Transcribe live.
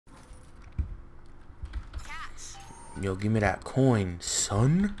Yo, give me that coin,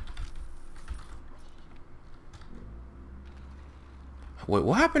 son. Wait,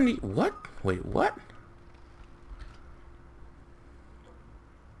 what happened to you? What? Wait, what?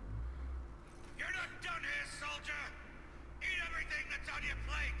 You're not done here, soldier! Eat everything that's on your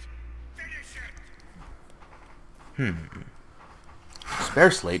plate! Finish it!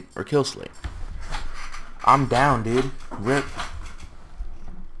 Spare slate or kill slate? I'm down, dude. Rip.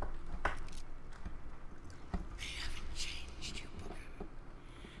 They haven't changed you, Booger.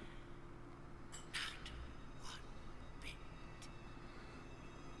 Not one bit.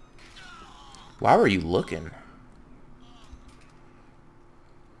 Why were you looking?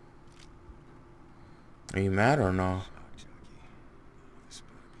 Are you mad or no?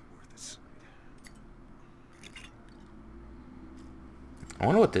 I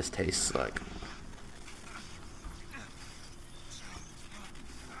wonder what this tastes like.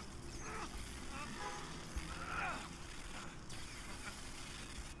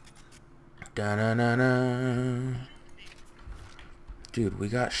 Da-na-na-na. Dude, we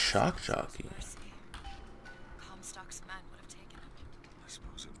got shock jockey. Comstock's men would have taken him. I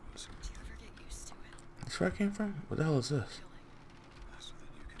suppose it was. Do you ever get used to it? That's where I came from? What the hell is this? Faster than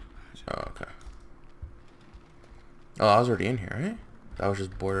you can imagine. Oh, okay. Oh, I was already in here, right? I was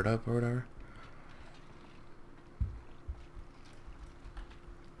just boarded up or whatever.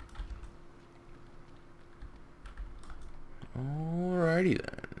 Alrighty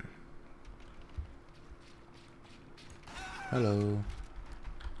then. Hello.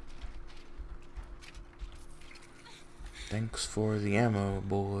 Thanks for the ammo,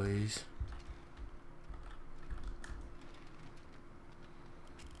 boys.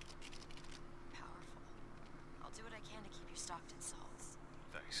 Powerful. I'll do what I can to keep you stocked in salts.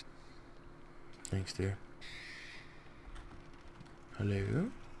 Thanks. Thanks, dear. Hello.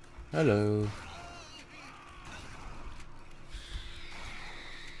 Hello.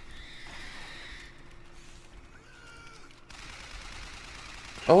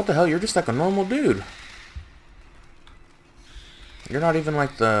 Oh, what the hell? You're just like a normal dude. You're not even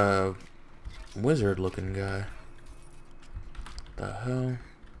like the wizard-looking guy. The hell? I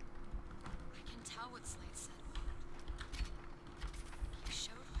can tell what Slade said. He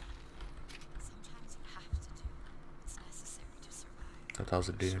showed me. Sometimes you have to do what's necessary to survive. I thought that was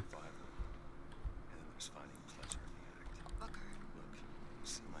a dude. Survival. And then there's finding pleasure in the act. Booker, Look, you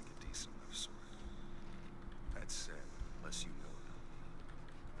seem like a decent enough sort. That said, the less you know about me,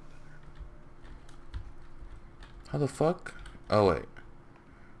 the better. How the fuck? Oh, wait.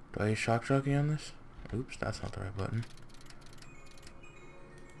 Do I use shock jockey on this? Oops, that's not the right button.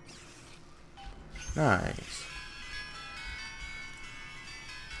 Nice.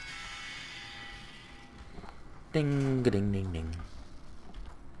 Ding, ding, ding, ding.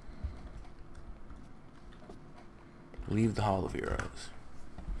 Leave the Hall of Heroes.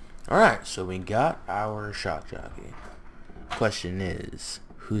 Alright, so we got our shock jockey. Question is,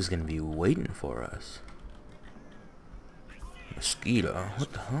 who's gonna be waiting for us? Mosquito?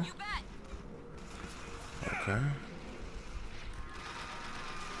 What the hell? you bet. Okay.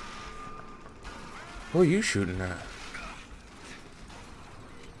 Who are you shooting at?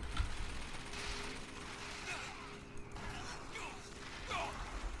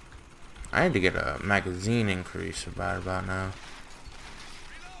 I need to get a magazine increase about now.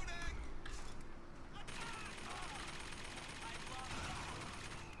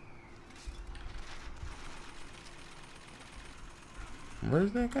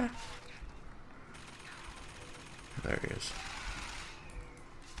 Where's that guy? There he is.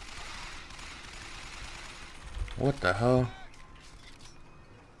 What the hell?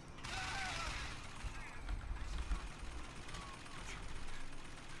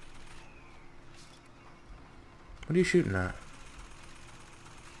 What are you shooting at?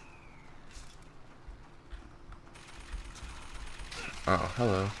 Oh,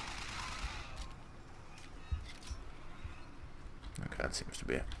 hello. Okay, that seems to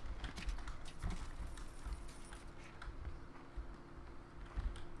be it.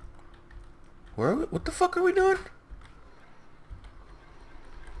 Where are we? What the fuck are we doing?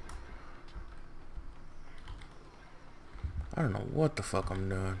 I don't know what the fuck I'm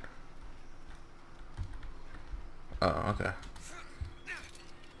doing. Oh, okay.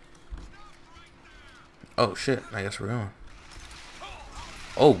 Oh shit, I guess we're going.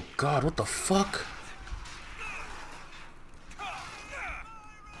 Oh god, what the fuck?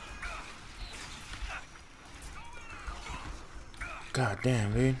 God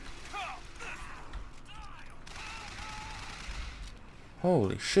damn, dude.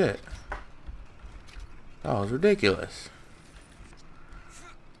 Holy shit. That was ridiculous.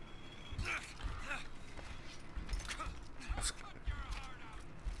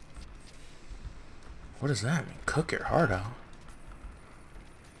 What does that mean? Cook your heart out.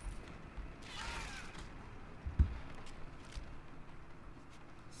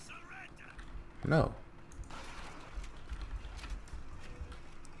 No.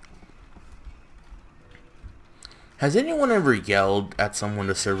 Has anyone ever yelled at someone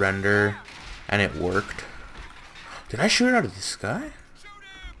to surrender and it worked? Did I shoot out of the sky?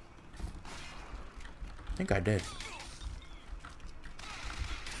 I think I did.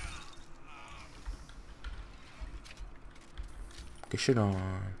 Get shit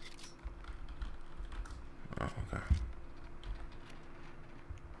on. Oh, okay.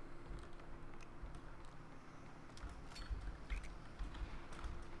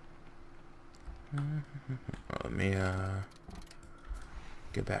 Let me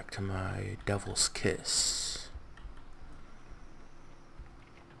get back to my devil's kiss.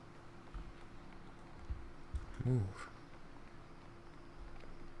 Move.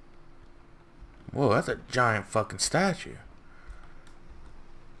 Whoa, that's a giant fucking statue.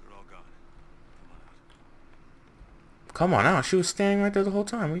 They're all gone. Come on out. She was standing right there the whole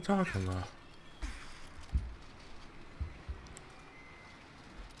time. What are you talking about?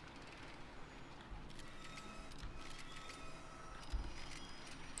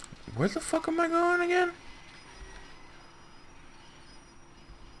 Where the fuck am I going again?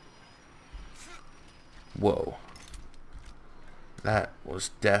 Whoa. That was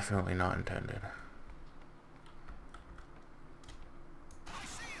definitely not intended.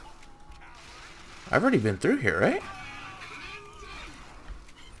 I've already been through here, right?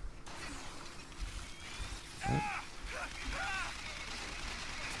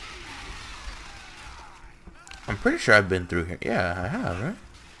 I'm pretty sure I've been through here. Yeah, I have, right?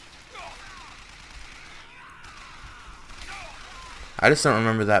 I just don't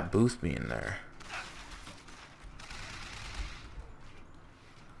remember that booth being there.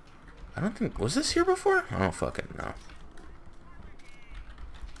 I don't think... Was this here before? I don't fucking know.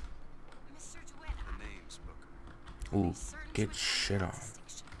 Mr. DeWitt, The name's Booker. Ooh, get shit on.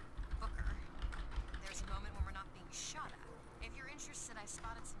 Booker. There's a moment when we're not being shot at. If you're interested, I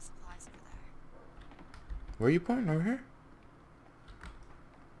spotted some supplies over there. Where are you pointing? Over here?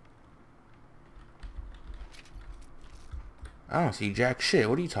 I don't see jack shit.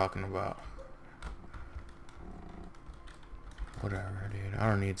 What are you talking about? Whatever, dude. I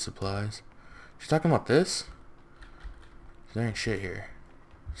don't need supplies. She's talking about this? There ain't shit here.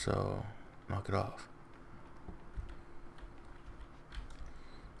 So, knock it off.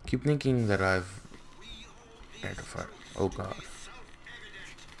 Keep thinking that I've... There to fuck. Oh god.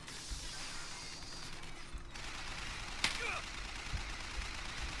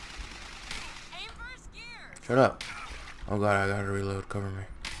 Aim first gear! Shut up. Oh god, I gotta reload. Cover me.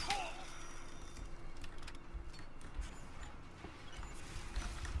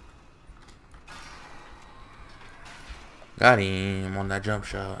 Got him on that jump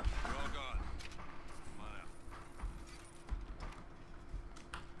shot. They're all gone. Come on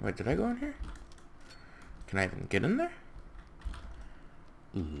out. Wait, did I go in here? Can I even get in there?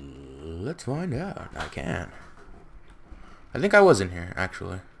 Let's find out. I can. I think I was in here,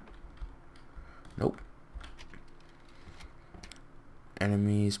 actually. Nope.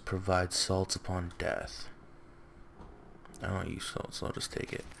 Enemies provide salts upon death. I don't use salt, so I'll just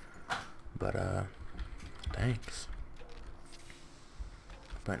take it. But, thanks.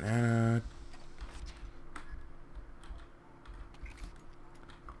 Banana.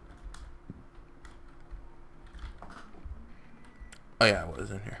 Oh yeah, I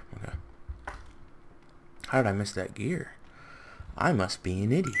was in here. Okay. How did I miss that gear? I must be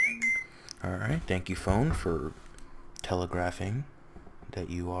an idiot. Alright, thank you, phone, for telegraphing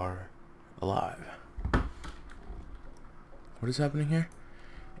that you are alive. What is happening here?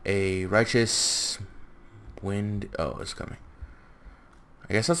 A righteous wind... Oh, it's coming.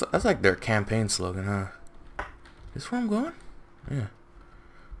 I guess that's like their campaign slogan, huh? Is this where I'm going? Yeah.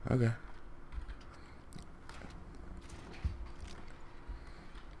 Okay.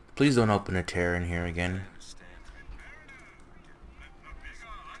 Please don't open a tear in here again.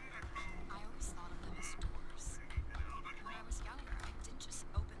 I always thought of them as doors. When I was younger, I didn't just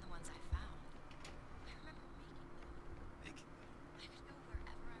open the ones I found. I remember making them. I could go wherever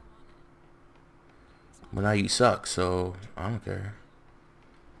I wanted. Well, now you suck, so I don't care.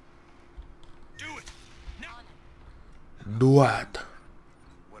 Do it! Now! Do what?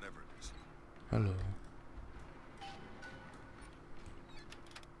 Whatever it is. Hello.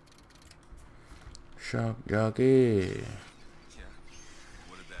 Shock jockey. Yeah.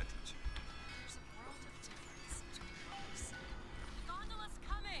 What did that teach you? There's a world of difference between roles. The gondola's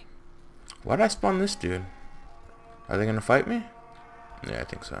coming! Why'd I spawn this dude? Are they gonna fight me? Yeah, I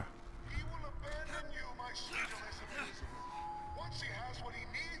think so. He will abandon you,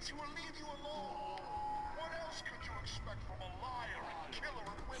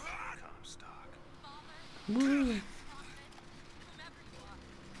 Whomever you are,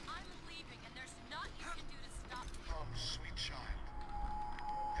 I'm leaving, and there's nothing you can do to stop me. Oh, sweet child.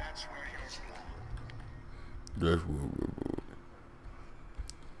 That's where you belong.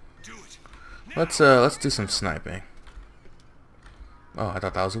 Do it. Let's do some sniping. Oh, I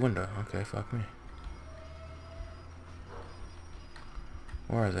thought that was a window. Okay, fuck me.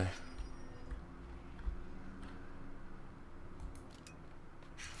 Where are they?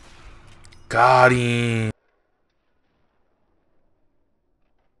 Got him.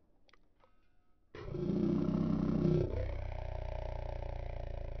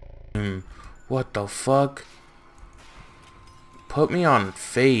 What the fuck? Put me on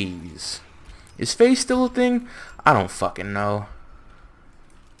phase. Is phase still a thing? I don't fucking know.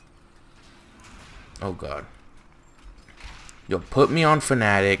 Oh god. Yo, put me on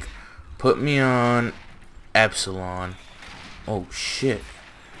Fnatic. Put me on Epsilon. Oh shit.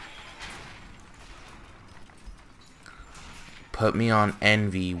 Put me on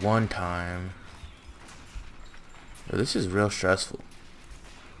Envy one time. Yo, this is real stressful.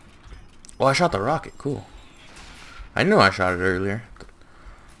 Oh, I shot the rocket. Cool. I knew I shot it earlier.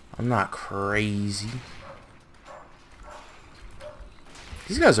 I'm not crazy.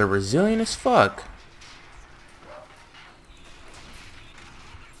 These guys are resilient as fuck.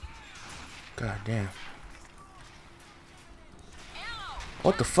 God damn.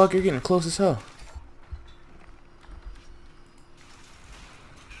 What the fuck? You're getting close as hell.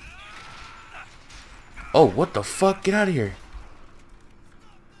 Oh, what the fuck? Get out of here.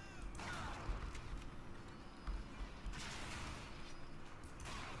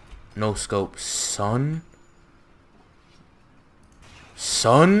 No scope. Son?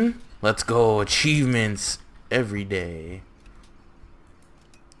 Son? Let's go. Achievements every day.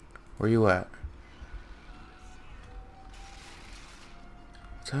 Where you at?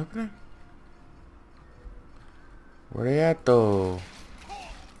 What's happening? Where they at though?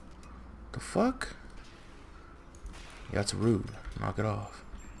 The fuck? Yeah, that's rude. Knock it off.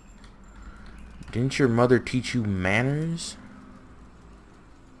 Didn't your mother teach you manners?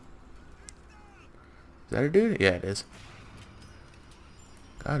 Is that a dude? Yeah, it is.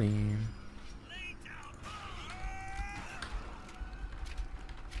 Got him.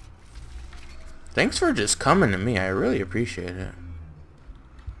 Thanks for just coming to me. I really appreciate it.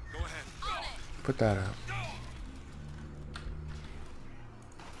 Go ahead. Put that up.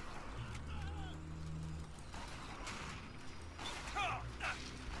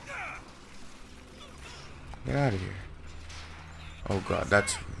 Get out of here. Oh god,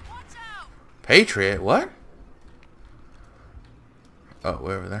 that's Patriot. What? Oh,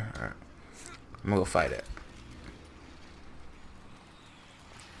 way over there. Alright. I'm gonna go fight it.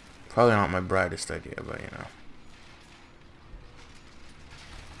 Probably not my brightest idea, but you know.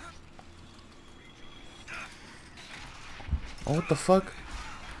 Oh, what the fuck?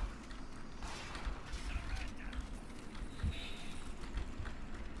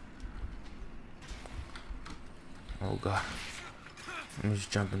 Oh god. Let me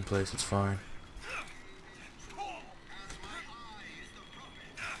just jump in place, it's fine.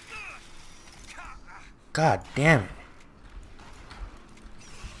 God damn it.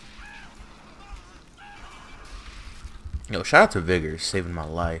 Yo, shout out to Vigor, saving my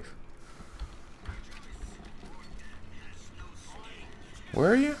life.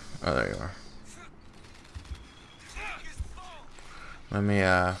 Where are you? Oh, there you are. Let me,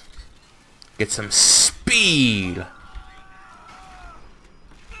 get some speed.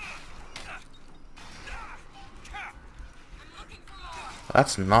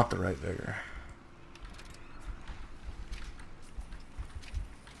 That's not the right Vigor.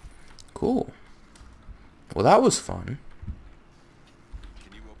 Cool. Well, that was fun.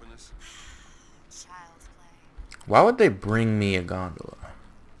 Can you open this? Child's play. Why would they bring me a gondola?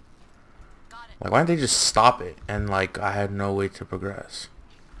 Got it. Like, why didn't they just stop it and, like, I had no way to progress?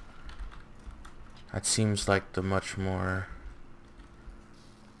 That seems like the much more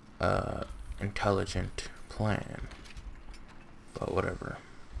intelligent plan. But whatever.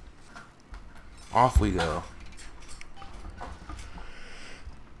 Off we go.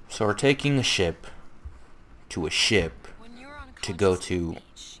 So we're taking a ship to a ship When you're on to go conscious to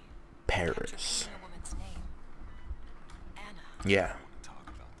age, Paris. a woman's name. Anna. Yeah. Talk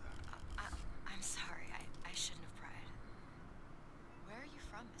about that. I'm sorry. I shouldn't have pried. Where are you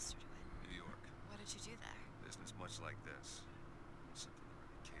from, Mr. DeWitt? New York. What did you do there? Business much like this. Something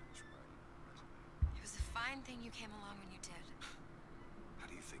already came was right. Resume. It was a fine thing you came along when you did. How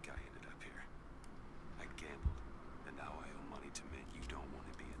do you think I ended up here? I gambled, and now I owe money to men you don't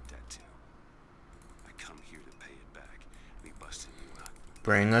want to be in debt to. I come here to pay it back. Me busting you out.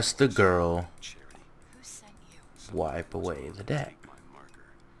 Bring us the girl. Charity. Who said wipe away the debt. Take my marker.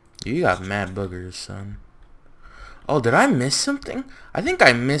 You got mad boogers, son. Oh, did I miss something? I think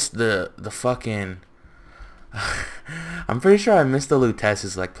I missed the fucking... I'm pretty sure I missed the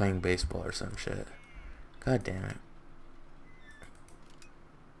Lutesses like playing baseball or some shit. God damn it.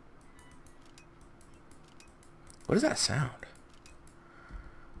 What is that sound?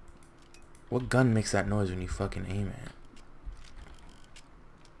 What gun makes that noise when you fucking aim it?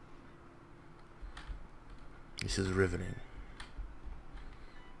 This is riveting.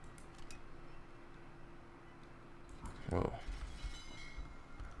 Whoa.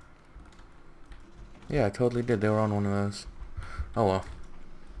 Yeah, I totally did. They were on one of those. Oh well.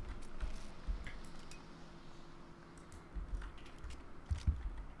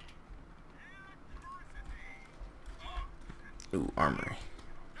 Ooh, armory.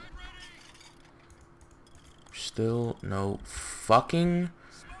 Still no fucking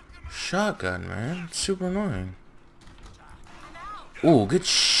shotgun, man. It's super annoying. Ooh, get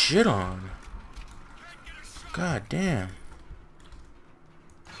shit on. God damn.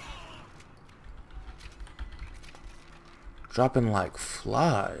 Dropping like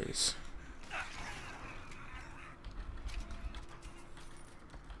flies.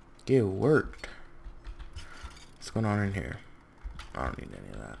 Get worked. What's going on in here? I don't need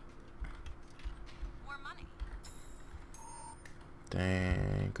any of that. More money.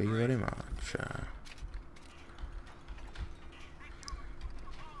 Thank you very much.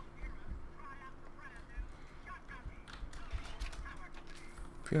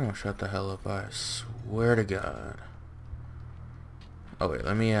 If you don't shut the hell up, I swear to God. Oh wait,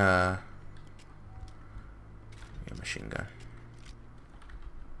 let me get a machine gun.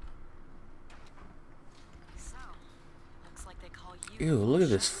 So, looks like they call you. Ew, look at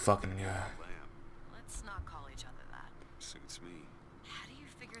this fucking guy. Lamb. Let's not call each other that. Suits me. How do you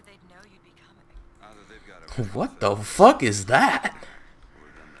figure they'd know you'd be coming? Either they've got a What the fuck is that? or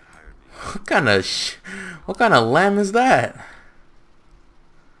them that hired me. What kind of lamb is that?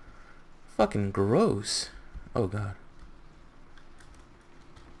 Fucking gross. Oh god.